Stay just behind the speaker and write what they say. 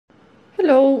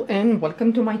Hello and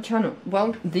welcome to my channel.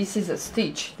 Well, this is a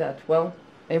stitch that, well,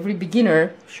 every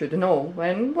beginner should know,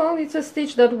 and well, it's a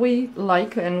stitch that we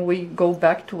like and we go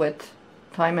back to it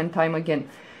time and time again.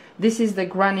 This is the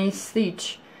granny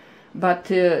stitch, but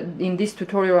in this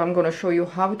tutorial I'm going to show you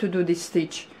how to do this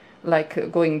stitch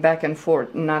like going back and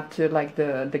forth, not like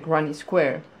the granny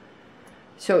square.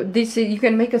 So this you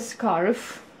can make a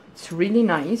scarf. It's really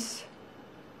nice,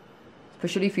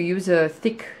 especially if you use a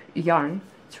thick yarn.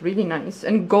 It's really nice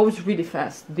and goes really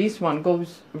fast. This one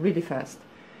goes really fast,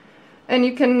 and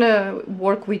you can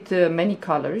work with many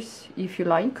colors if you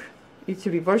like. It's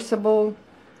reversible.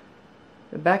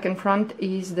 The back and front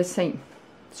is the same.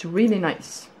 It's really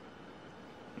nice.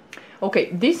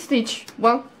 Okay, this stitch,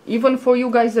 well, even for you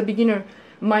guys, a beginner,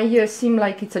 might seem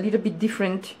like it's a little bit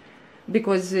different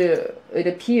because it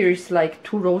appears like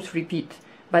 2 rows repeat,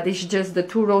 but it's just the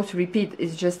 2 rows repeat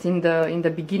is just in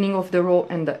the beginning of the row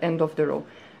and the end of the row,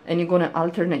 and you're gonna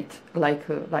alternate like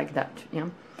that. Yeah.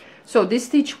 So this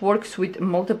stitch works with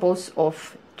multiples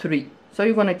of 3. So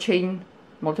you're gonna chain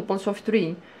multiples of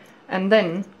 3, and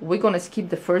then we're gonna skip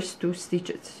the first 2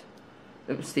 stitches.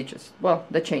 Well,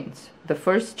 the chains. The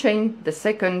first chain, the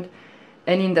second,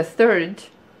 and in the third,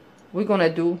 we're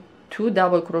gonna do 2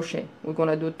 double crochet. We're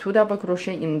gonna do 2 double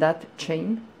crochet in that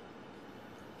chain.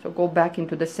 So go back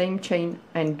into the same chain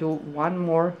and do 1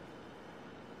 more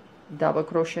double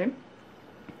crochet.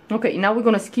 Okay, now we're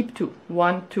gonna skip 2,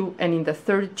 1, 2, and in the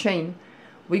third chain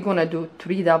we're gonna do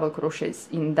 3 double crochets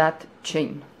in that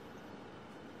chain,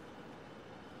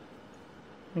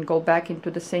 and go back into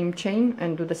the same chain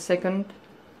and do the second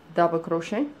double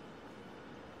crochet,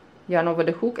 yarn over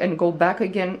the hook, and go back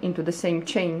again into the same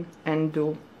chain and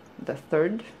do the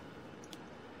third.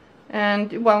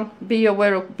 And well, be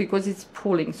aware of, because it's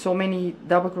pulling so many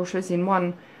double crochets in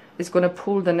one, it's gonna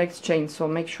pull the next chain, so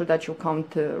make sure that you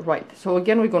count right. So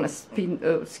again, we're gonna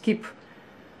skip,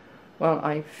 well,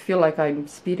 I feel like I'm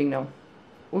speeding now.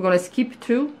 We're gonna skip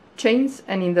 2 chains,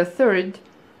 and in the third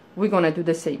we're gonna do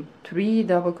the same, 3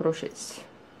 double crochets.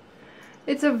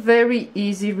 It's a very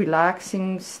easy,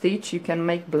 relaxing stitch. You can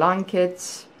make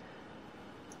blankets,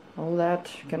 all that.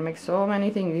 You can make so many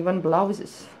things, even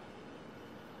blouses.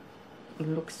 It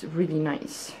looks really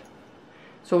nice.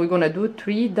 So we're gonna do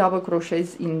 3 double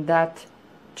crochets in that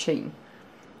chain.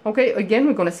 Okay, again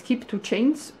we're gonna skip 2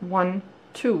 chains, 1,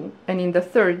 2, and in the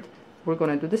third we're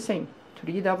gonna do the same,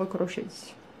 3 double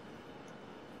crochets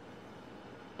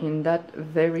in that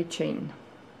very chain.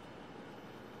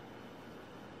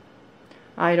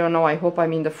 I don't know, I hope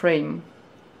I'm in the frame.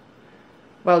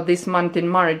 Well, this month in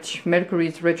March, Mercury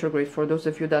is retrograde. For those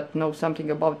of you that know something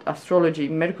about astrology,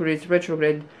 Mercury is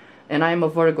retrograde, and I'm a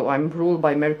Virgo. I'm ruled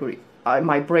by Mercury.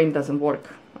 My brain doesn't work.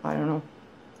 I don't know.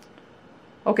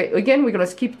 Okay, again we're gonna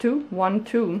skip 2, 1,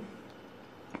 2,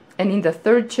 and in the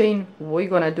third chain we're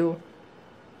gonna do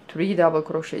 3 double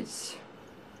crochets.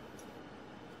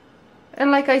 And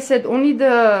like I said, only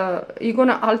you're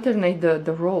gonna alternate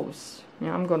the rows.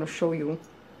 Yeah, I'm gonna show you.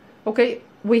 Okay,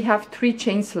 we have 3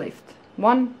 chains left,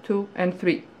 1, 2, and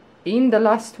 3. In the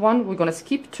last one we're gonna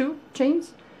skip 2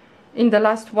 chains. In the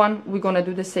last one we're gonna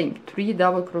do the same, 3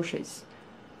 double crochets.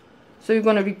 So you're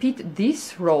gonna repeat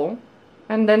this row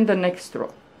and then the next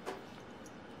row.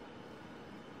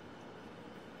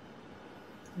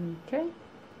 Okay,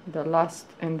 the last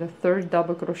and the third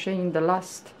double crochet in the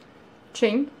last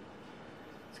chain.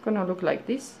 It's gonna look like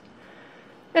this.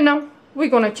 And now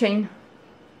we're gonna chain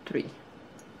 3.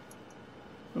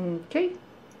 Okay,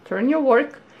 turn your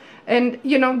work, and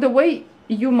you know the way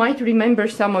you might remember,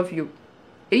 some of you,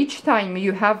 each time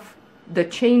you have the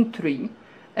chain 3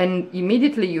 and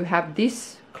immediately you have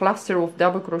this cluster of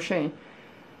double crochet,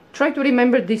 try to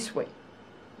remember this way.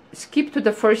 Skip to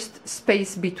the first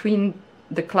space between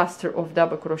the cluster of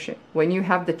double crochet when you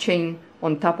have the chain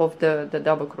on top of the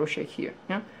double crochet here.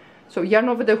 Yeah? So yarn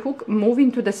over the hook, move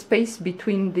into the space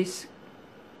between these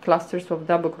clusters of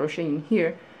double crochet in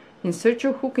here, insert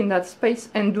your hook in that space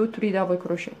and do 3 double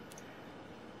crochet.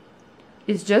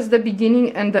 It's just the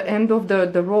beginning and the end of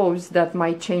the rows that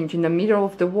might change. In the middle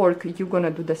of the work you're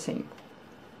gonna do the same.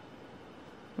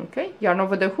 Okay, yarn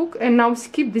over the hook, and now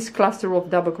skip this cluster of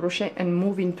double crochet and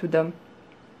move into the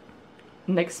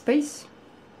next space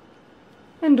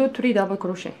and do 3 double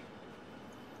crochet.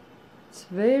 It's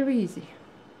very easy.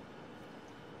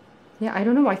 Yeah, I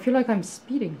don't know, I feel like I'm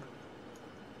speeding,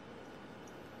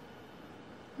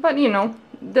 but you know,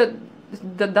 the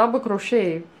double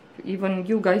crochet, even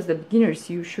you guys, the beginners,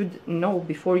 you should know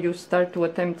before you start to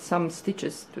attempt some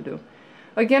stitches to do.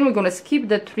 Again, we're gonna skip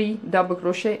the 3 double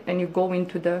crochet, and you go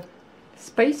into the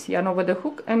space, yarn over the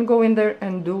hook, and go in there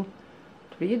and do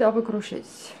 3 double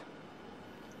crochets.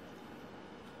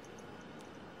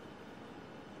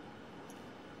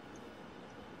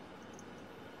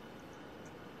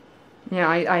 Yeah,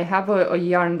 I have a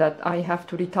yarn that I have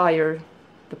to retire.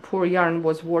 The poor yarn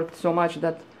was worked so much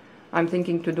that I'm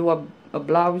thinking to do a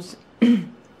blouse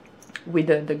with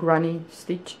the granny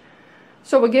stitch.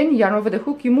 So again, yarn over the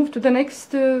hook, you move to the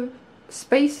next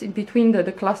space in between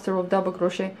the cluster of double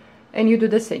crochet, and you do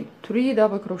the same, 3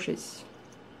 double crochets.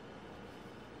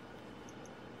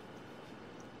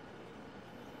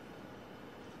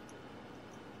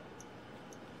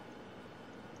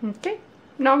 Okay,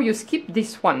 now you skip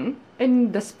this one,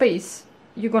 and the space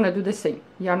you're gonna do the same,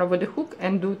 yarn over the hook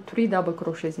and do 3 double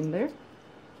crochets in there.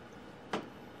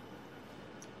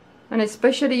 And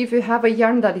especially if you have a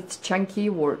yarn that it's chunky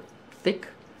or thick,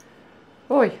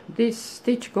 boy, this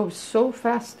stitch goes so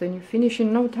fast and you finish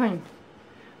in no time.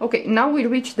 Okay, now we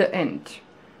reach the end.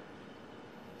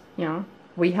 Yeah,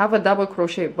 we have a double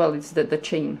crochet, well, it's the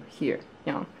chain here.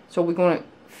 Yeah, so we're gonna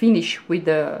finish with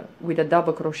a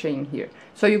double crochet in here.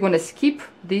 So you're gonna skip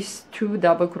these 2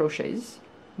 double crochets,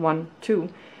 1, 2,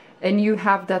 and you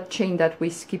have that chain that we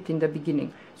skipped in the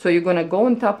beginning. So you're gonna go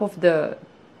on top of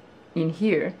in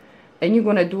here, and you're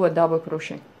gonna do a double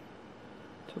crochet.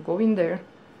 So go in there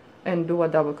and do a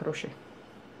double crochet.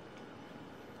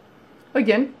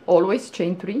 Again, always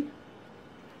chain 3.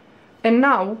 And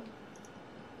now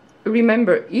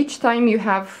remember, each time you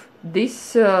have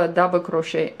this double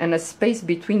crochet and a space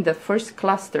between the first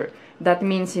cluster, that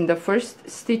means in the first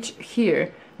stitch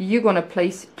here you're gonna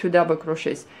place 2 double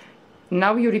crochets.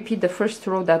 Now you repeat the first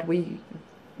row that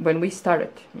when we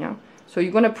started. Yeah, so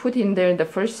you're gonna put in there in the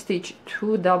first stitch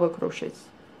 2 double crochets.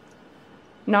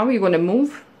 Now you're gonna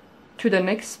move to the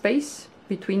next space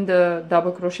between the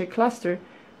double crochet cluster,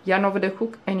 yarn over the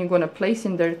hook, and you're gonna place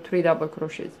in there 3 double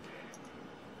crochets.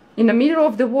 In the middle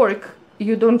of the work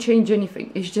you don't change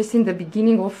anything, it's just in the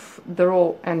beginning of the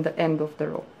row and the end of the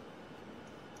row.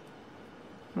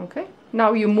 Okay,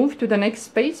 now you move to the next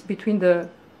space between the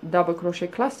double crochet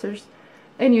clusters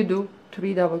and you do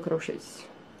 3 double crochets.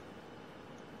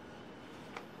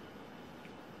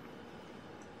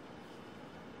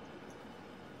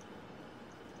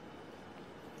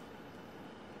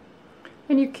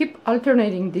 And you keep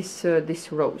alternating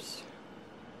these rows.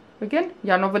 Again,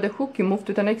 yarn over the hook, you move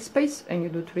to the next space and you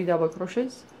do 3 double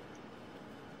crochets.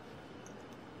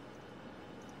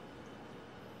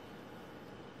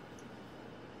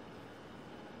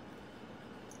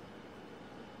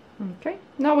 Okay,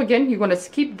 now again you're gonna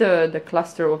skip the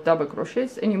cluster of double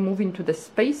crochets and you move into the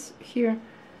space here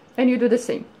and you do the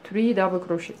same, 3 double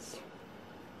crochets.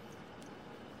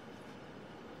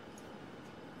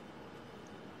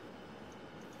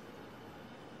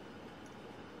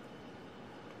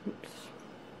 Oops.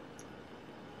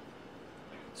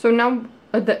 So now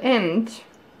at the end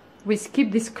we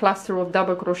skip this cluster of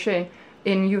double crochet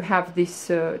and you have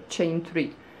this chain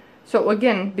 3. So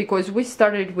again, because we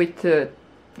started with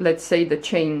let's say the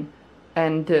chain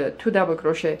and 2 double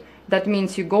crochet, that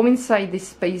means you go inside this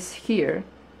space here,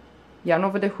 yarn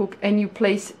over the hook, and you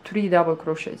place 3 double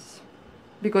crochets,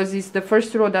 because it's the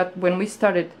first row that when we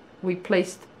started we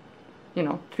placed, you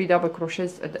know, 3 double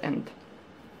crochets at the end.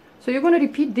 So you're going to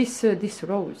repeat these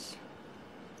rows.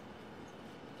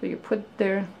 So you put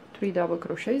there 3 double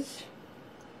crochets.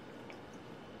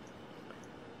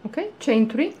 Okay, chain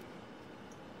 3.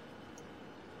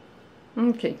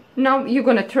 Okay, now you're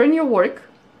going to turn your work,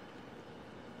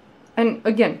 and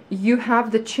again you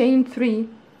have the chain 3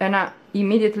 and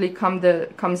immediately comes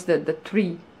the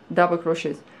 3 double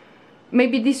crochets.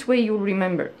 Maybe this way you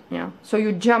remember. Yeah, so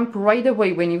you jump right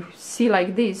away when you see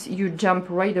like this, you jump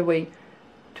right away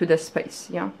to the space.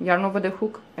 Yeah, yarn over the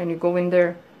hook and you go in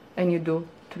there and you do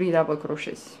 3 double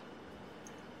crochets.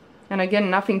 And again,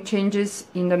 nothing changes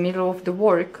in the middle of the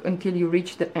work until you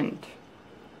reach the end.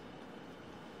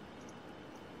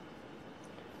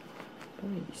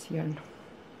 This yarn.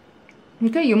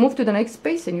 Okay, you move to the next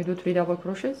space and you do 3 double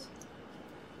crochets.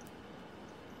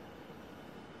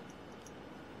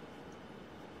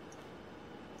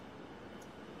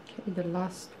 Okay, the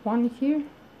last one here.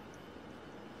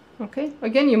 Okay,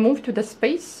 again you move to the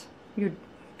space, you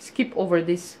skip over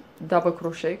this double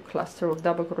crochet, cluster of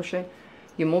double crochet,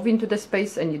 you move into the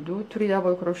space and you do 3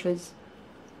 double crochets.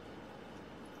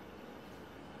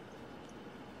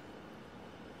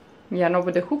 Yarn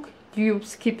over the hook, you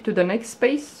skip to the next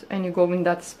space and you go in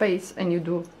that space and you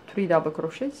do 3 double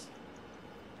crochets.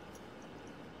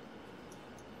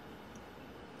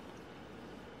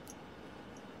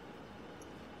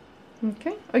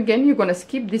 Okay, again you're gonna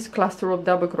skip this cluster of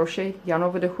double crochet, yarn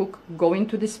over the hook, go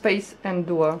into this space and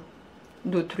do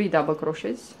 3 double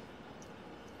crochets.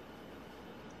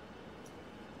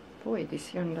 Boy,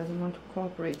 this yarn doesn't want to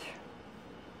cooperate.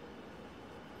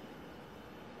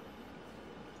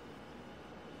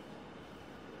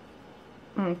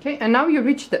 Okay, and now you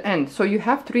reach the end, so you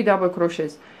have 3 double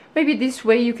crochets. Maybe this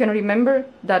way you can remember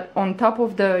that on top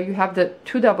of the, you have the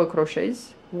 2 double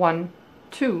crochets, 1,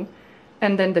 2,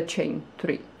 and then the chain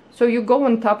 3. So you go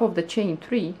on top of the chain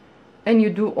 3 and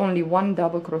you do only 1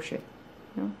 double crochet.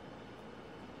 Yeah?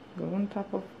 Go on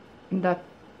top of that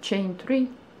chain 3,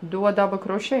 do a double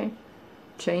crochet,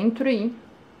 chain 3.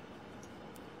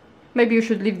 Maybe you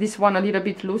should leave this one a little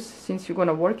bit loose since you're going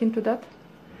to work into that.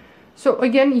 So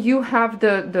again, you have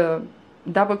the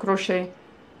double crochet,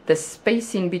 the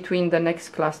space in between the next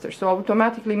cluster. So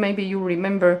automatically maybe you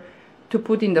remember to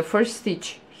put in the first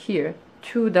stitch here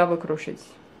 2 double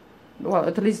crochets. Well,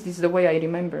 at least this is the way I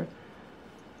remember.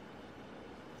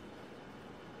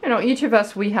 You know, each of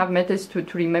us, we have methods to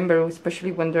remember,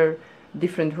 especially when there are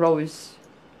different rows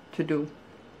to do.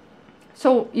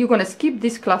 So you're going to skip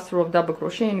this cluster of double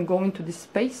crochet and go into this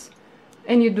space,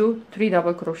 and you do 3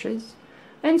 double crochets,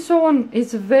 and so on.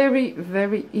 It's very,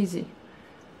 very easy.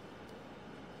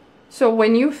 So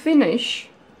when you finish,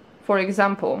 for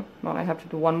example, well, I have to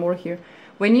do one more here.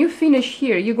 When you finish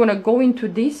here, you're going to go into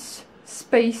this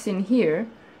space in here,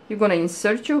 you're going to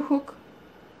insert your hook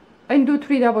and do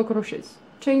 3 double crochets,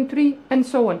 chain 3, and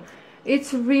so on.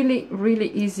 It's really, really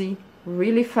easy,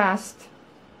 really fast,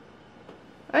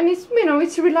 and it's, you know,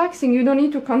 it's relaxing. You don't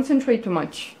need to concentrate too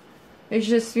much. It's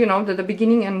just, you know, the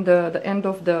beginning and the end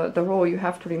of the row, you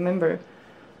have to remember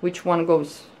which one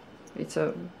goes. It's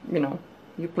a, you know,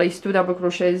 you place 2 double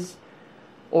crochets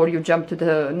or you jump to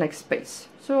the next space.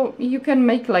 So you can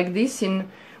make like this in,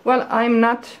 well, I'm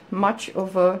not much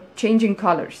of a changing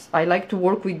colors. I like to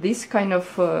work with this kind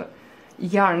of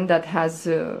yarn that has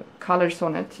colors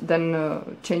on it,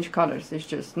 then change colors. It's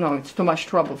just, no, it's too much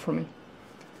trouble for me.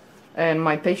 And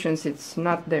my patience, it's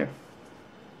not there.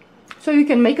 So you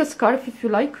can make a scarf if you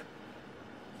like.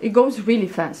 It goes really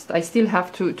fast. I still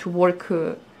have to work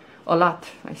a lot.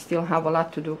 I still have a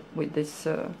lot to do with this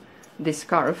this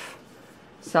scarf.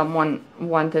 Someone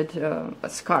wanted a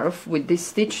scarf with this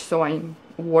stitch, so I'm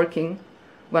working.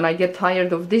 When I get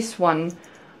tired of this one,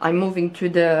 I'm moving to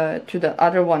the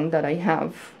other one that I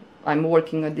have. I'm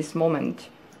working at this moment.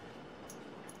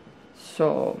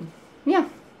 So yeah,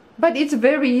 but it's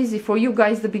very easy for you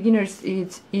guys, the beginners.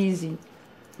 It's easy.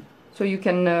 So you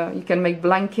can make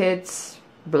blankets,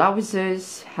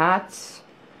 blouses, hats,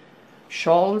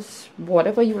 shawls,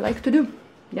 whatever you like to do.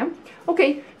 Yeah.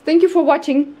 Okay. Thank you for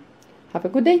watching. Have a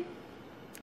good day.